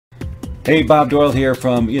Hey, Bob Doyle here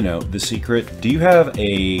from, The Secret. Do you have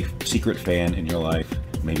a secret fan in your life?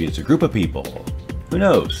 Maybe it's a group of people. Who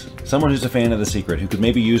knows? Someone who's a fan of The Secret who could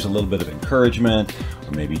maybe use a little bit of encouragement,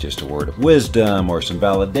 or maybe just a word of wisdom, or some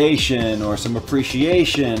validation, or some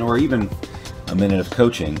appreciation, or even a minute of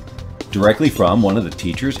coaching directly from one of the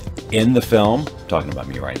teachers in the film. Talking about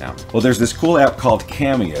me right now. Well, there's this cool app called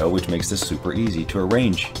Cameo, which makes this super easy to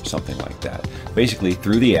arrange something like that. Basically,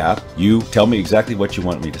 through the app, you tell me exactly what you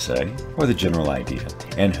want me to say, or the general idea,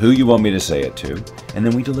 and who you want me to say it to, and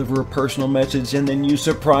then we deliver a personal message, and then you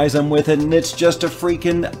surprise them with it, and it's just a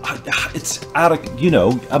freaking, it's out of,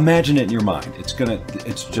 imagine it in your mind. It's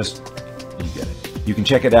just, you get it. You can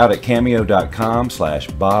check it out at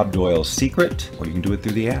cameo.com/Bob Doyle Secret, or you can do it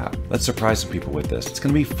through the app. Let's surprise some people with this. It's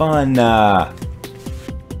going to be fun.